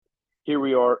here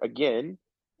we are again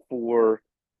for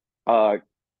uh,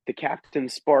 the Captain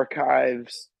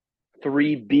Sparchives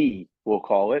 3B, we'll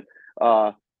call it.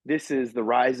 This is the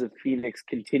Rise of Phoenix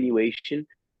continuation.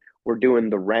 We're doing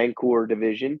the Rancor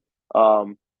division.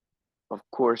 Of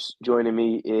course, joining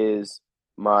me is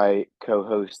my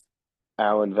co-host,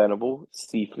 Alan Venable,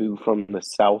 Sifu from the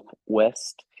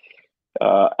Southwest.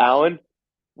 Alan,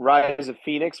 Rise of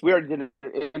Phoenix. We already did an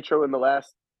intro in the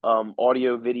last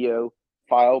audio video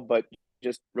file, but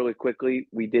just really quickly,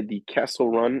 we did the Kessel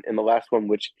run in the last one,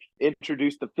 which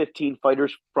introduced the 15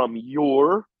 fighters from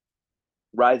your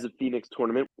Rise of Phoenix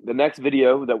tournament. The next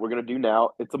video that we're going to do now,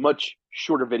 it's a much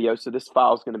shorter video, so this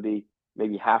file is going to be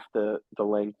maybe half the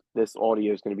length. This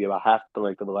audio is going to be about half the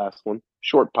length of the last one.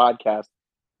 Short podcast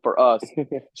for us.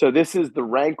 So this is the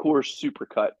Rancor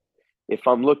Supercut. If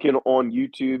I'm looking on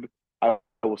YouTube, I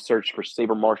will search for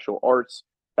Saber Martial Arts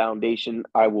Foundation.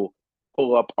 I will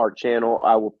pull up our channel.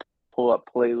 I will pull up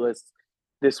playlists.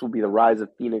 This will be the Rise of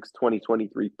Phoenix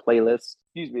 2023 playlist.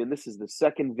 Excuse me, and this is the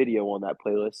second video on that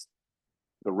playlist,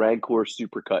 the Rancor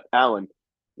Supercut. Alan,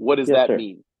 what does that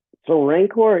mean? So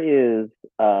Rancor is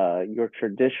your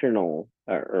traditional,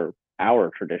 or our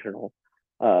traditional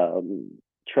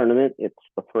tournament. It's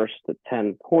the first to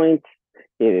 10 points.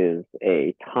 It is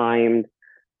a timed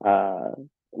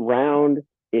round.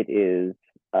 It is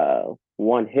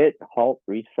one hit, halt,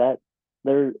 reset.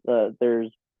 There's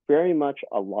very much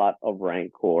a lot of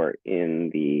Rancor in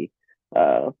the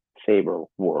Saber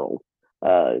world.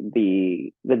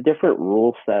 The different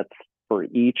rule sets for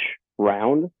each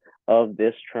round of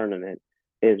this tournament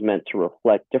is meant to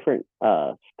reflect different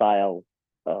styles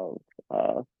of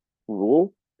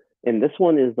rules. And this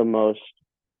one is the most,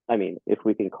 I mean, if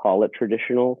we can call it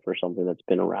traditional for something that's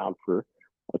been around for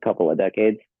a couple of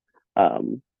decades,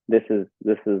 this is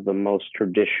the most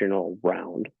traditional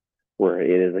round, where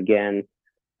it is again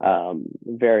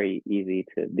very easy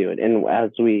to do it. And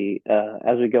as we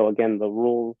go, again, the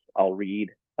rules I'll read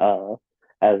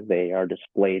as they are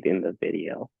displayed in the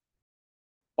video.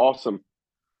 Awesome.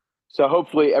 So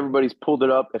hopefully everybody's pulled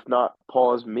it up. If not,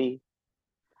 pause me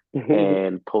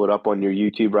and pull it up on your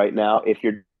YouTube right now. If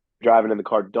you're driving in the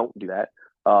car, don't do that.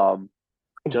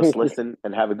 Just listen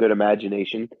and have a good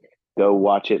imagination. Go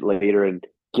watch it later and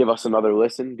give us another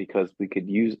listen, because we could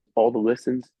use all the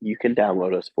listens you can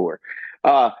download us for.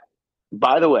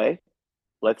 By the way,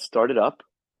 let's start it up.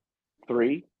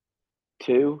 3,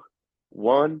 2,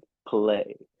 1,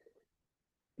 play.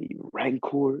 The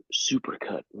Rancor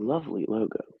Supercut. Lovely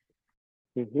logo.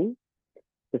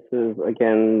 This is,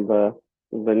 again, the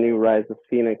new Rise of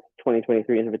Phoenix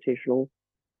 2023 Invitational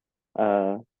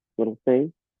little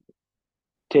thing.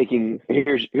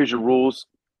 Here's your rules.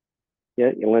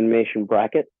 Yeah, elimination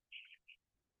bracket.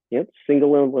 Yep,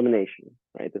 single elimination.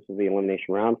 Right, this is the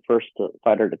elimination round. First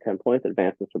fighter to 10 points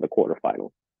advances to the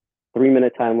quarterfinals.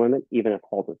 3-minute time limit, even if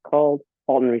halt is called.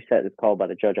 Halt and reset is called by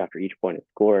the judge after each point is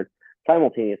scored.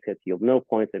 Simultaneous hits yield no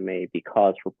points and may be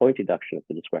cause for point deduction at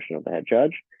the discretion of the head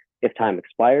judge. If time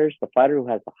expires, the fighter who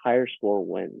has the higher score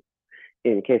wins.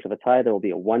 In case of a tie, there will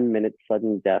be a 1-minute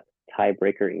sudden death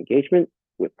tiebreaker engagement,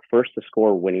 with first to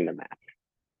score winning the match.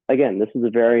 Again, this is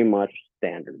very much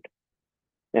standard.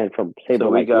 And from Saber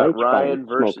we got Knights, Ryan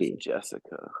versus Smokey.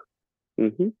 Jessica.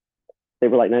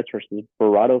 Saberlight Knights versus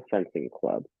Verado Fencing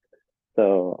Club.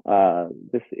 So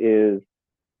this is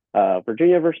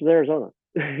Virginia versus Arizona,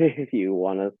 if you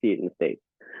want to see it in the States.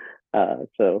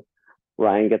 So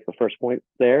Ryan gets the first point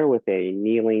there with a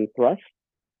kneeling thrust.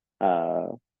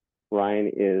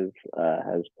 Ryan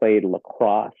has played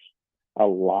lacrosse a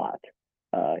lot.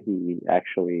 He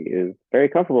actually is very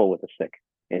comfortable with a stick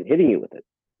and hitting you with it.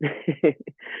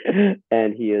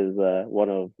 And he is one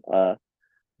of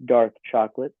Darth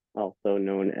Chocolate, also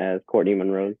known as Courtney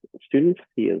Monroe's students.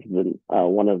 He is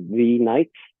one of the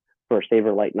knights for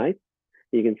Saberlight Knights.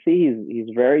 You can see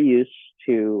he's very used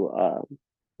to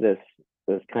this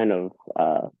kind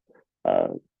of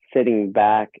sitting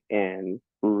back and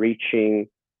reaching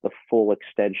the full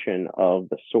extension of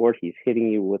the sword. He's hitting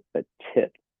you with the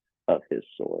tip of his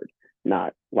sword,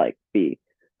 not like he's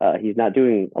not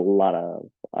doing a lot of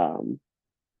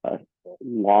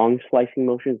long slicing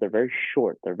motions. They're very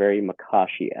short. They're very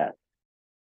Makashi-esque.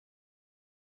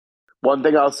 One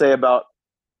thing I'll say about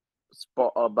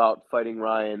fighting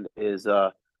Ryan is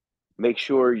make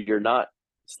sure you're not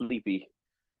sleepy.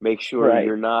 Make sure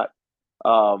you're not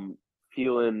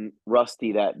feeling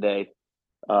rusty that day.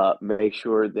 Make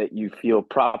sure that you feel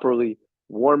properly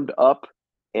warmed up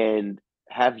and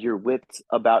have your wits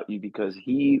about you, because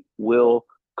he will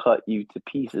cut you to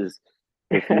pieces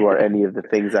if you are any of the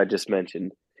things I just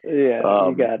mentioned. Yeah,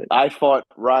 you got it. I fought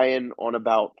Ryan on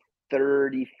about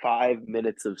 35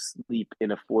 minutes of sleep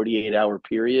in a 48-hour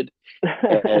period,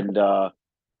 and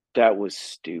that was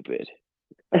stupid.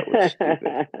 That was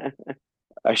stupid.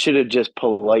 I should have just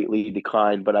politely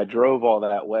declined, but I drove all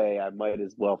that way. I might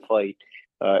as well fight.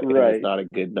 It was Right. not a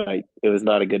good night. It was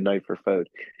not a good night for Fode.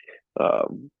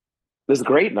 It was a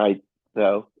great night,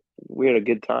 though. We had a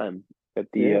good time at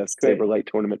the Yeah, great. Saberlight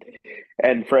tournament.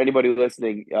 And for anybody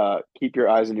listening, keep your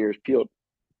eyes and ears peeled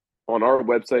on our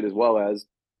website as well as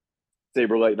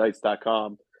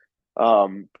saberlightnights.com,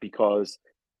 because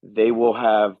they will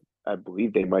have, I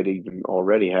believe they might even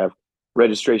already have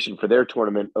registration for their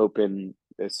tournament open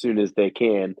as soon as they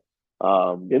can.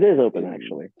 It is open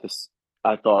actually. This,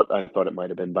 I thought it might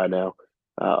have been by now.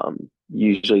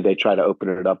 Usually they try to open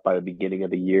it up by the beginning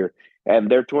of the year, and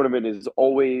their tournament is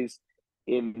always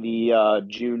in the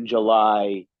June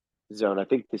July zone. I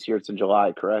think this year it's in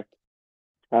July, correct?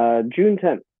 June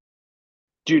 10th.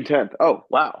 June 10th. Oh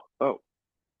wow! Oh,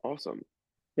 awesome,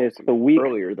 It's awesome. the week,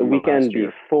 Earlier the than weekend last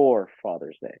year. before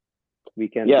Father's Day.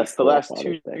 Weekend Yes, the before last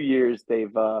Father's two Day. years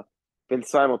they've been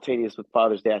simultaneous with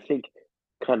Father's Day. I think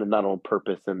kind of not on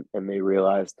purpose, and they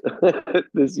realized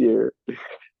this year.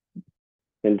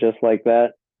 And just like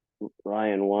that,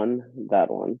 Ryan won that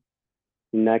one.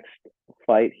 Next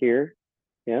fight here,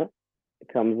 yeah, it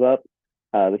comes up.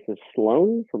 This is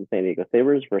Sloan from San Diego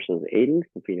Sabres versus Aiden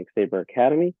from Phoenix Sabre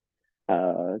Academy.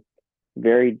 Uh,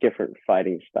 very different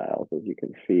fighting styles, as you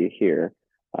can see here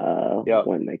Yeah,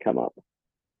 when they come up.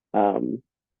 Um,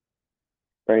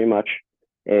 very much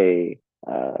a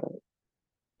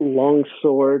long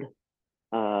sword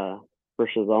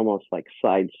versus almost like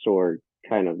side sword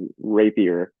kind of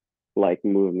rapier like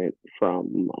movement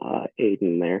from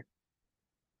Aiden there.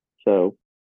 So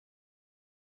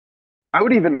I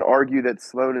would even argue that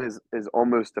Sloan is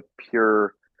almost a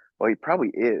pure. Well, he probably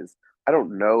is. I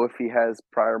don't know if he has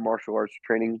prior martial arts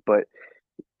training, but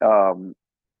um,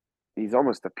 he's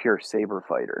almost a pure saber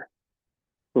fighter,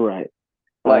 right,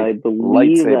 I like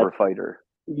believe that. lightsaber fighter.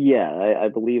 Yeah, I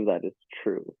believe that is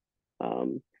true.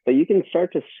 But you can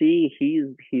start to see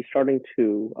he's starting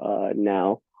to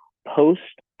now post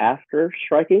after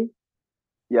striking.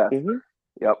 Yes. Hmm.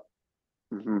 Yep.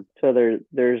 Hmm. So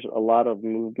there's a lot of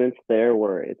movements there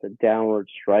where it's a downward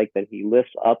strike that he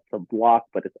lifts up to block,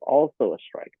 but it's also a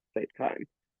strike at the same time.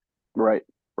 Right.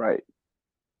 Right.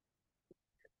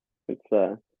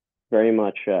 It's very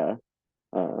much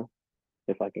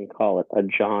if I can call it a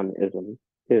Johnism,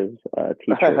 his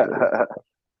teacher,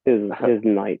 his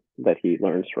knight that he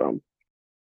learns from.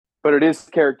 But it is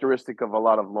characteristic of a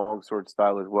lot of longsword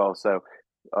style as well. So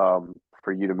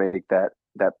for you to make that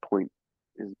point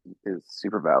is is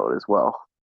super valid as well.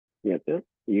 Yep, yep,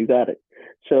 you got it.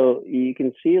 So you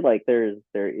can see like there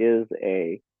is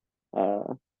a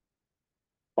uh,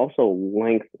 also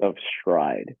length of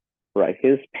stride, right?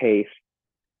 His pace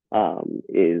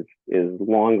is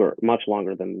longer, much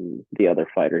longer than the other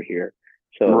fighter here.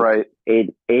 So Right.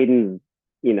 Aiden,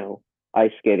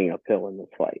 ice skating uphill in this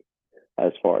fight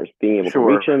as far as being able to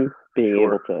reach Sure. him, being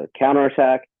able Sure. to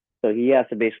counterattack. So he has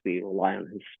to basically rely on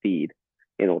his speed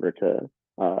in order to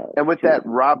And with that get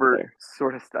Robert there.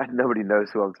 sort of nobody knows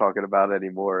who I'm talking about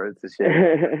anymore. It's a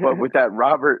shame. But with that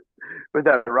Robert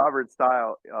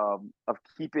style of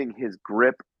keeping his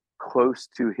grip close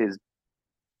to his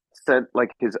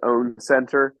like his own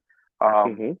center,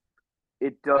 um, Hmm.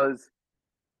 it does.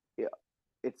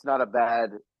 It's not a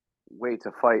bad way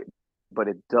to fight, but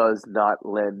it does not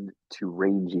lend to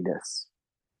ranginess,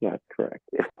 That's correct.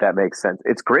 if that makes sense.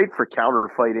 It's great for counter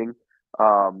fighting,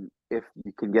 if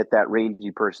you can get that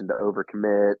rangy person to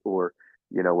overcommit or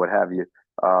what have you.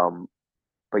 Um,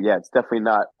 but yeah, it's definitely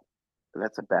not.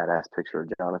 That's a badass picture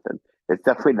of Jonathan. It's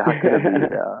definitely not going to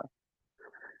be.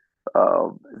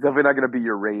 It's definitely not going to be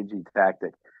your rangy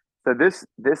tactic. So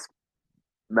this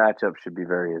matchup should be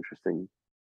very interesting.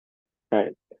 All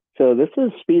right. So this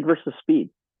is speed versus speed.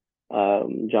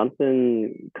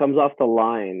 Jonathan comes off the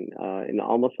line in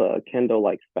almost a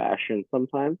kendo-like fashion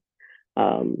sometimes,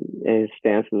 and his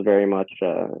stance is very much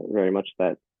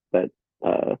that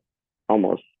uh,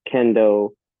 almost kendo.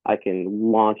 I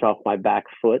can launch off my back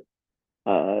foot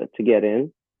to get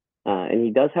in, and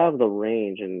he does have the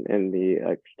range and the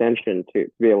extension to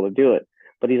be able to do it.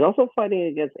 But he's also fighting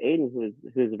against Aiden,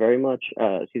 who's very much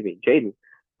excuse me, Jaden,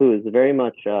 who is very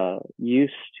much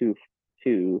used to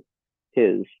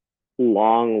his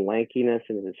long lankiness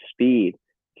and his speed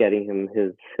getting him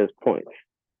his points.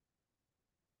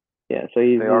 Yeah, so They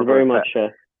he's are very both much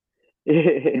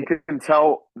you can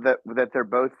tell that they're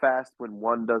both fast when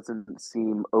one doesn't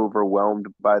seem overwhelmed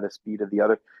by the speed of the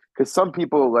other. Because some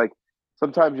people like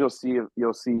sometimes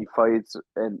you'll see fights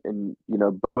and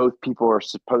both people are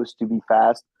supposed to be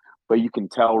fast, but you can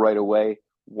tell right away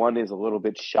one is a little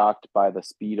bit shocked by the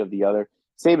speed of the other.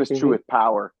 Same is true Hmm. with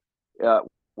power. Uh,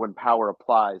 when power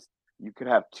applies, you could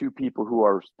have two people who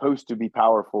are supposed to be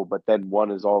powerful, but then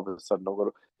one is all of a sudden a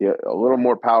little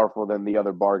more powerful than the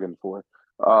other bargained for.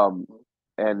 Um,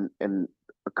 and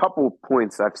a couple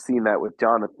points I've seen that with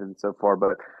Jonathan so far,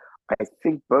 but I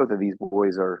think both of these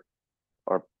boys are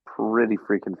pretty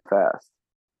freaking fast.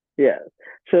 Yeah.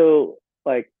 So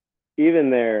like even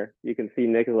there, you can see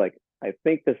Nick is like, I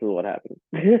think this is what happened.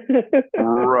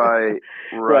 Right,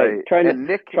 Right. right. And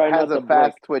Nick Try has not a to blink.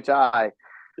 fast twitch eye,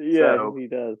 Yeah, so he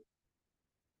does.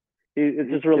 It's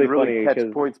he just can really really funny catch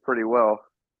because points pretty well.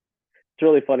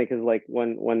 like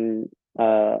when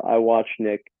I watch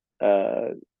Nick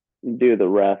uh do the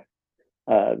ref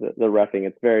the refing,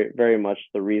 it's very much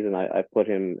the reason I put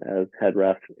him as head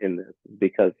ref in this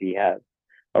because he has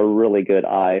a really good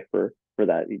eye for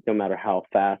that. No matter how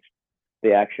fast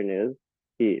the action is,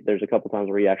 there's a couple times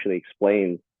where he actually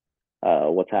explains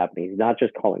what's happening. He's not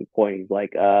just calling point. He's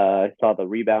like, I saw the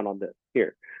rebound on this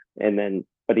here, and then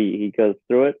but he goes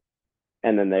through it,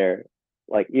 and then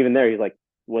even there he's like,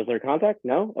 was there contact?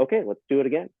 No. Okay, let's do it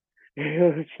again.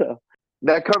 So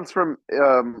That comes from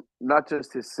not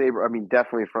just his saber. I mean,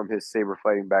 definitely from his saber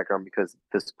fighting background because at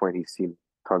this point he's seen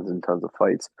tons and tons of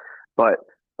fights, but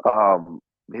um,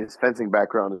 his fencing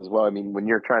background as well. I mean, when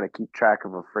you're trying to keep track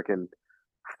of a freaking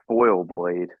foil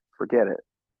blade, forget it.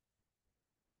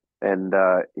 And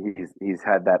he's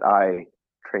had that eye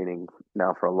training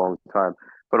now for a long time,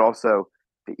 but also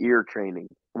the ear training.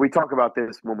 We talk about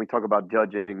this when we talk about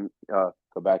judging. Go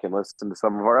back and listen to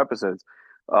some of our episodes.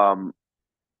 Um,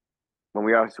 when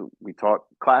we taught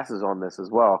classes on this as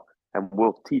well, and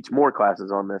we'll teach more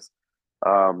classes on this.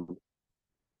 Um,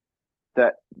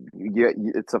 that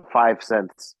it's a 5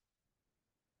 sense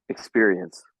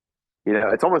experience.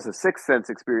 It's almost a 6 sense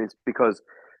experience because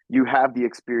you have the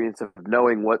experience of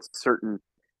knowing what certain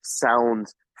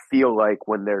sounds feel like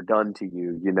when they're done to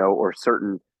you, or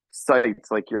certain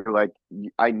sights. Like you're like,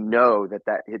 I know that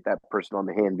hit that person on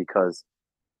the hand because,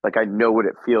 like, I know what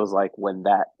it feels like when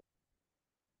that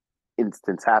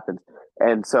instance happens.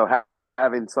 And so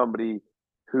having somebody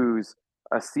who's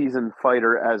a seasoned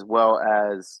fighter as well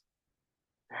as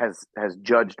has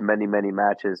judged many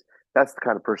matches, that's the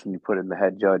kind of person you put in the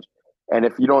head judge. And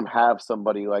if you don't have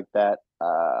somebody like that,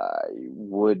 I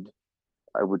would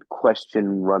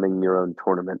question running your own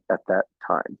tournament at that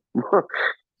time.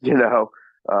 you know,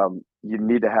 you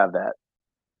need to have that.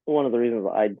 one of the reasons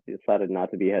I decided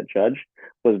not to be head judge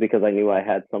was because I knew I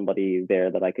had somebody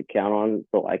there that I could count on,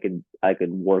 so I could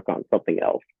work on something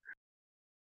else.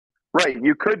 Right,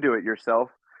 you could do it yourself,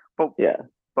 but Yeah.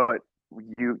 but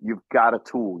you've got a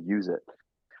tool, use it.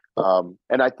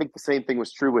 And I think the same thing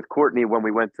was true with Courtney when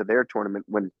we went to their tournament.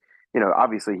 When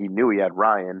obviously he knew he had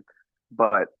Ryan,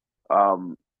 but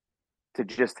um, to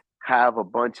just have a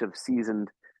bunch of seasoned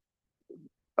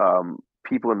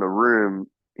people in the room,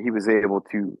 he was able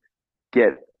to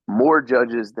get more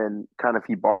judges than kind of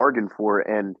he bargained for,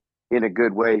 and in a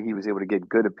good way, he was able to get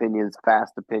good opinions,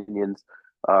 fast opinions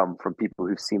from people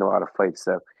who've seen a lot of fights.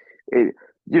 So,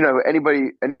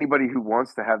 anybody who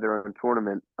wants to have their own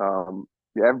tournament,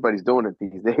 everybody's doing it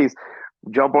these days.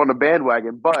 Jump on the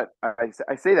bandwagon, but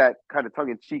I say that kind of tongue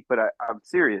in cheek, but I'm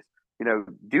serious.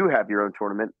 Do have your own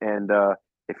tournament, and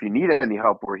if you need any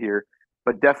help, we're here.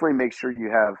 But definitely make sure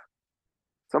you have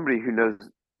somebody who knows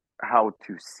how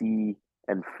to see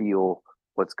and feel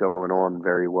what's going on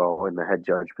very well in the head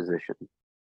judge position.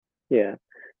 Yeah.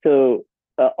 So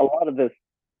a lot of this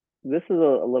is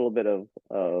a little bit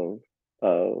of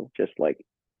just like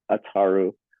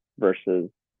Ataru versus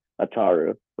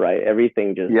Ataru, right?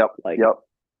 Everything just Yep, like yep.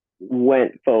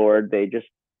 went forward. They just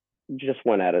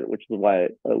went at it, which is why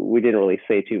we didn't really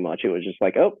say too much. It was just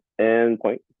like, oh, and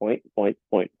point,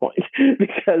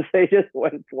 because they just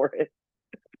went for it.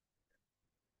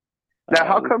 Now,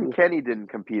 how come Kenny didn't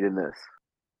compete in this?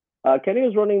 Kenny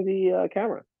was running the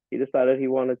camera. He decided he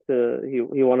wanted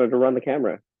to run the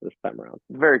camera this time around.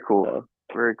 Very cool. So,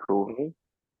 Very cool. mm-hmm.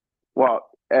 Well,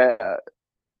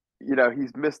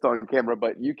 he's missed on camera,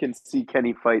 but you can see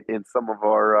Kenny fight in some of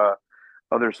our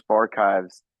other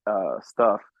Sparchives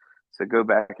stuff. So go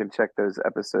back and check those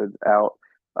episodes out.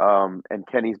 And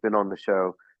Kenny's been on the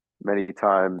show many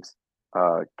times.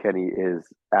 Kenny is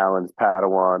Alan's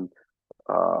Padawan.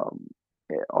 Um,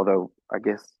 although I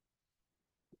guess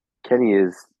Kenny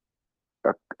is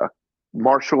a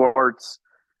martial arts.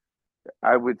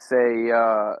 I would say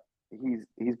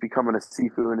he's becoming a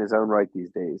sifu in his own right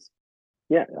these days.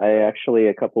 Yeah, I actually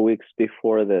a couple weeks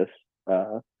before this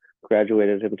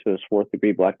graduated him to his fourth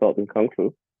degree black belt in kung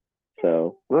fu.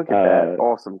 So, Look at that.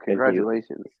 Awesome. and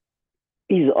Congratulations.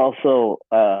 he's also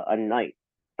a knight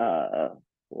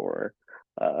for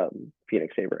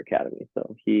Phoenix Saber Academy.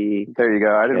 So he, There you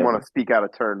go. I didn't yeah, want to speak out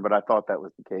of turn, but I thought that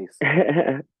was the case.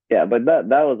 yeah, but that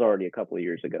was already a couple of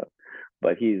years ago.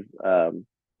 But he's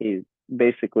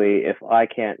basically, if I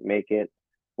can't make it,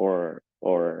 or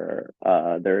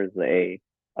there's a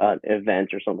an event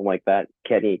or something like that,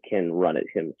 Kenny can run it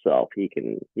himself. He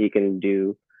can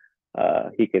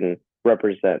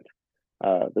represent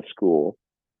the school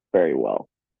very well.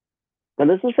 And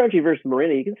this is Frenchie versus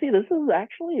Marina. You can see this is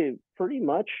actually pretty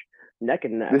much neck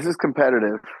and neck. This is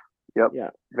competitive. Yep. Yeah.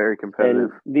 Very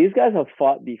competitive. And these guys have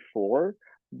fought before,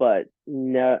 but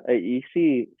now you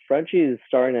see Frenchie is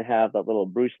starting to have that little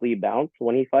Bruce Lee bounce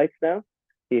when he fights now.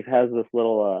 He has this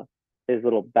little his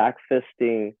little back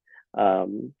fisting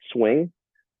swing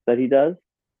that he does.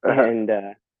 Uh-huh. And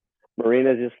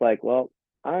Marina's just like, well,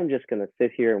 I'm just gonna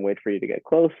sit here and wait for you to get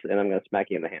close, and I'm gonna smack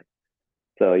you in the hand.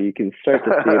 So you can start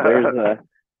to see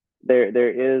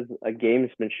there is a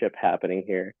gamesmanship happening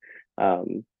here,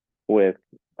 with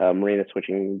Marina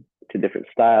switching to different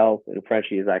styles, and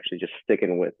Frenchie is actually just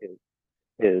sticking with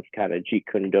his kind of Jeet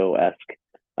Kune Do esque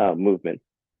movement.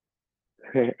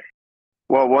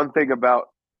 Well, one thing about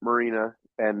Marina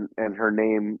and her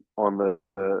name on the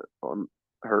on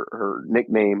her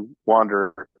nickname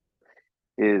Wanderer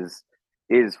is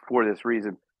is for this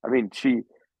reason. I mean, she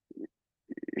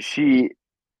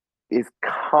is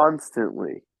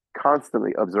constantly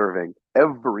observing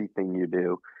everything you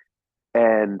do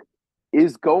and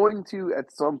is going to at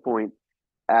some point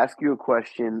ask you a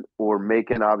question or make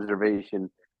an observation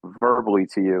verbally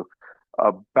to you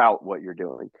about what you're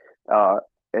doing. Uh,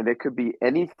 and it could be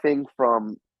anything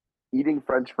from eating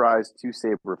French fries to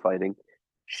saber fighting.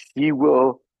 She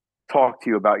will talk to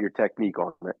you about your technique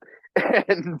on it.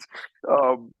 And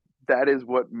that is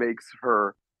what makes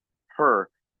her her.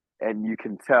 And you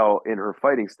can tell in her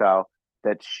fighting style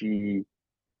that she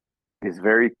is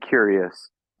very curious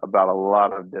about a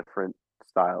lot of different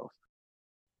styles.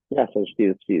 Yeah, so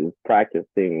she's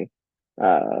practicing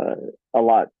a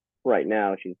lot right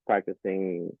now. She's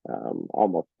practicing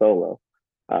almost solo,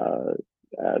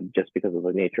 just because of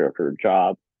the nature of her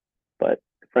job. But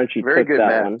Frenchie Very took good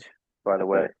that match, one by the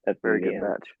way. Very the good end.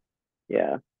 match.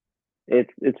 Yeah,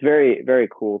 it's very very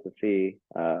cool to see,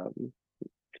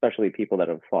 especially people that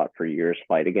have fought for years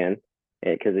fight again,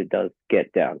 because it does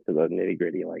get down to the nitty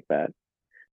gritty like that.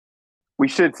 We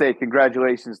should say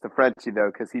congratulations to Frenchie though,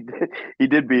 because he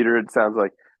did beat her. It sounds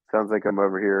like I'm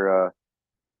over here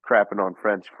crapping on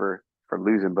French for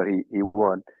losing, but he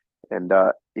won, and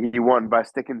he won by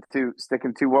sticking to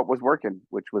what was working,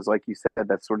 which was like you said,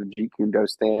 that sort of Jeet Kune Do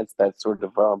stance, that sort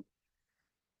of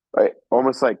right,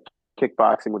 almost like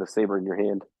kickboxing with a saber in your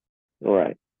hand. All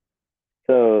right.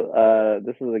 So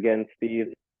this is again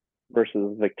Steve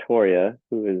versus Victoria,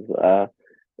 who is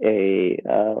a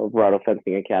Verado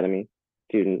Fencing Academy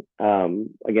student.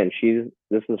 Again,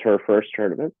 this is her first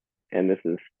tournament, and this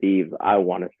is Steve's. I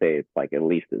want to say it's like at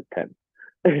least his 10th,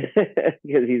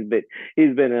 because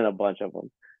he's been in a bunch of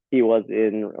them. He was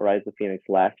in Rise of Phoenix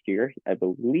last year. I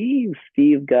believe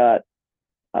Steve got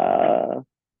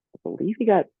he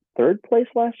got third place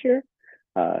last year.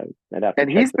 I'd have to And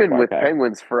check he's the been with Sparchives.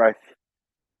 Penguins for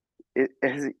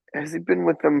has he been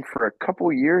with them for a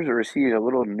couple years, or is he a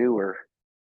little newer?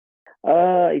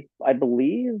 I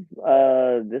believe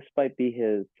this might be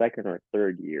his second or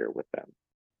third year with them.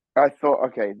 I thought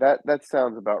okay, that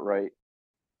sounds about right.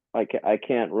 I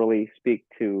can't really speak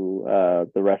to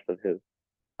the rest of his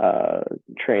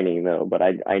training though, but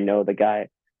I know the guy.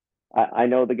 I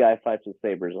know the guy fights with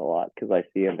sabers a lot because I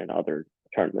see him in other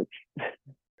tournaments.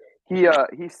 He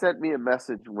sent me a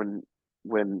message when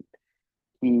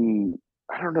he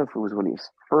I don't know if it was when he was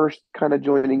first kind of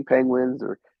joining Penguins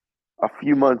or a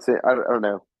few months in. I don't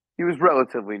know. He was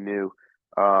relatively new,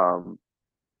 um,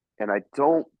 and I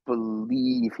don't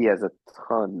believe he has a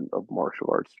ton of martial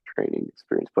arts training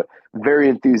experience, but very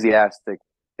enthusiastic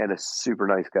and a super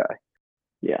nice guy.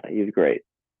 Yeah, he's great.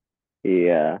 He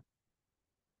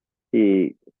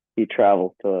he he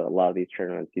travels to a lot of these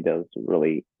tournaments. He does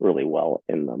really really well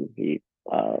in them. He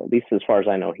at least as far as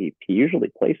I know, he usually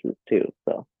places too.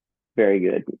 So very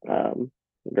good,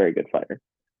 very good fighter.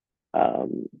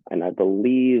 And I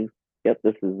believe, yep,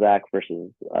 this is Zach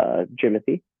versus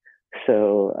Jimothy.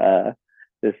 So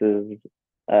this is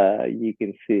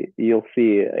you'll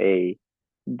see a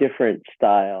different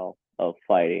style of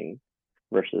fighting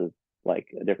versus like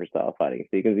a different style of fighting.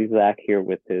 So you can see Zach here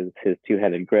with his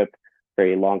two-handed grip,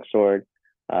 very long sword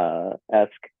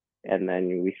esque, and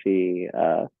then we see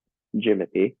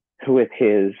Jimothy with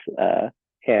his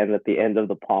hand at the end of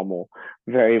the pommel,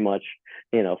 very much,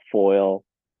 foil,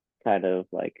 kind of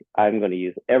like, I'm going to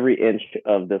use every inch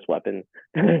of this weapon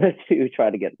to try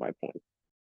to get my point.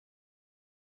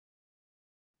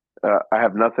 I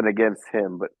have nothing against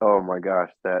him, but oh my gosh,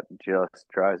 that just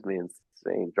drives me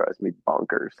insane, drives me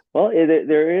bonkers. Well,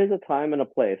 there is a time and a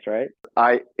place, right?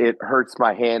 It hurts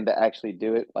my hand to actually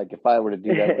do it. Like if I were to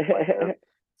do that with my own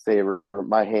saber,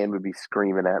 my hand would be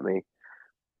screaming at me.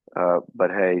 But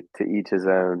hey, to each his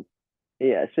own.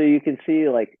 Yeah, so you can see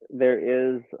like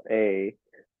there is a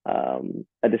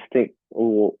distinct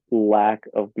lack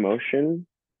of motion,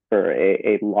 or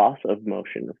a loss of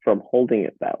motion from holding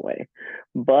it that way.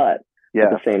 But at the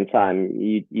Yeah, same time,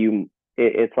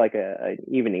 it's like an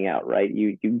evening out, right?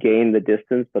 You gain the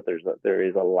distance, but there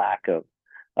is a lack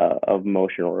of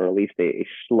motion, or at least a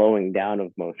slowing down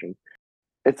of motion.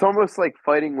 it's almost like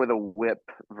fighting with a whip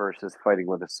versus fighting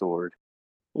with a sword.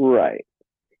 Right.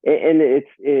 And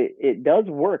it does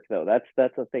work though. That's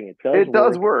the thing. It does It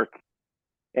does work, work,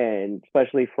 and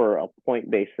especially for a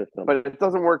point-based system. but it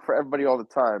doesn't work for everybody all the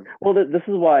time. Well, this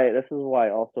is why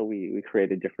also we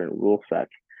created different rule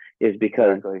sets, is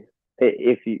because Exactly.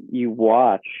 if you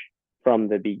watch from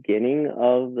the beginning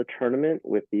of the tournament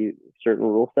with the certain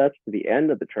rule sets to the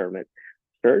end of the tournament,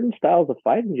 certain styles of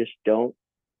fighting just don't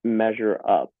measure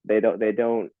up. They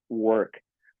don't work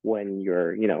when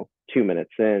you're 2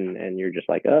 minutes in and you're just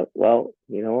like, oh well,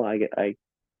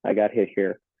 I got hit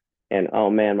here, and oh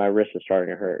man, my wrist is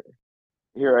starting to hurt.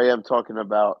 Here I am talking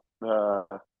about how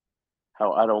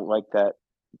I don't like that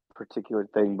particular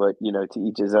thing, but to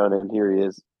each his own. And here he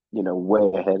is,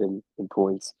 way ahead in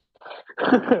points,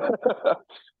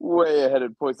 way ahead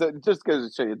in points. That just goes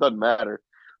to show you, it doesn't matter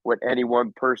what any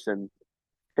one person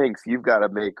thinks. You've got to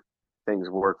make things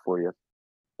work for you.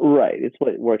 Right, it's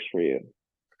what works for you.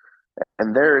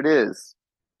 And there it is.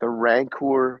 The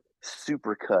Rancor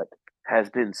Supercut has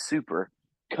been super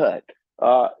cut.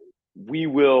 We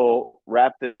will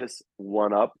wrap this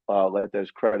one up, let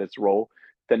those credits roll.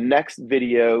 The next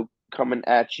video coming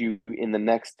at you in the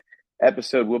next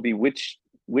episode will be which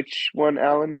one,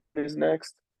 Alan, is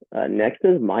next? Next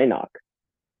is Minoc.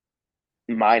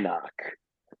 Minoc.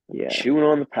 Yeah. Chewing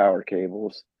on the power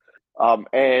cables.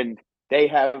 And they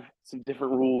have some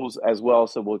different rules as well,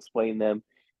 so we'll explain them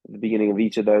at the beginning of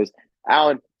each of those.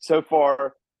 Alan, so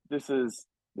far this is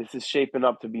shaping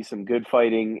up to be some good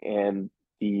fighting, and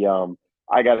the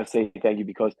I gotta say thank you,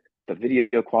 because the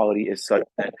video quality is such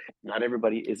that not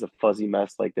everybody is a fuzzy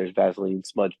mess like there's Vaseline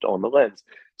smudged on the lens.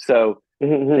 So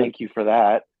You're thank you for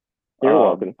that.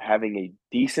 welcome. Having a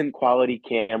decent quality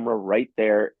camera right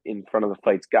there in front of the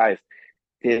fights, guys.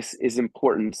 This is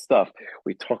important stuff.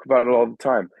 We talk about it all the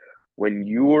time. When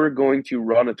you're going to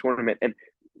run a tournament, and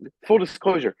full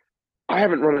disclosure, I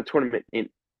haven't run a tournament in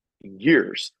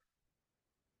years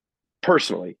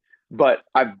personally, but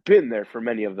I've been there for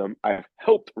many of them. I've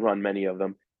helped run many of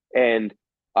them, and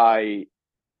I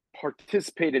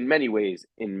participate in many ways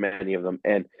in many of them.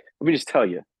 And let me just tell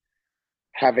you,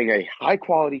 having a high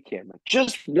quality camera,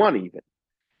 just one even,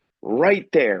 right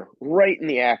there, right in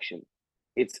the action,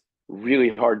 it's really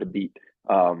hard to beat.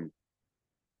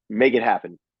 Make it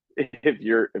happen if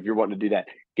you're wanting to do that.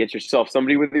 Get yourself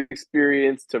somebody with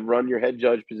experience to run your head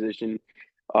judge position,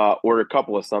 or a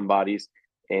couple of somebodies,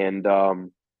 and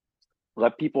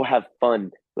let people have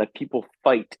fun. Let people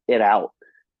fight it out.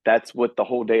 That's what the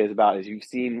whole day is about. As you've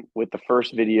seen with the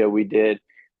first video we did,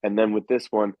 and then with this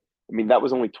one, I mean, that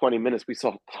was only 20 minutes. We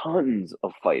saw tons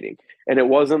of fighting. And it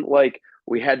wasn't like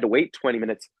we had to wait 20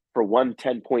 minutes for one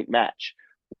 10-point match.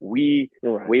 We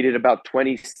Right. waited about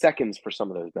 20 seconds for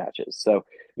some of those matches. So,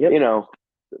 Yep.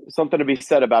 something to be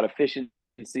said about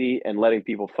efficiency and letting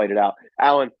people fight it out.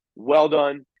 Alan, well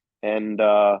done. And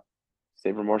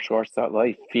Saber Martial Arts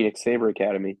Life, Phoenix Saber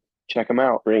Academy. Check them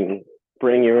out. Bring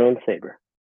your own saber.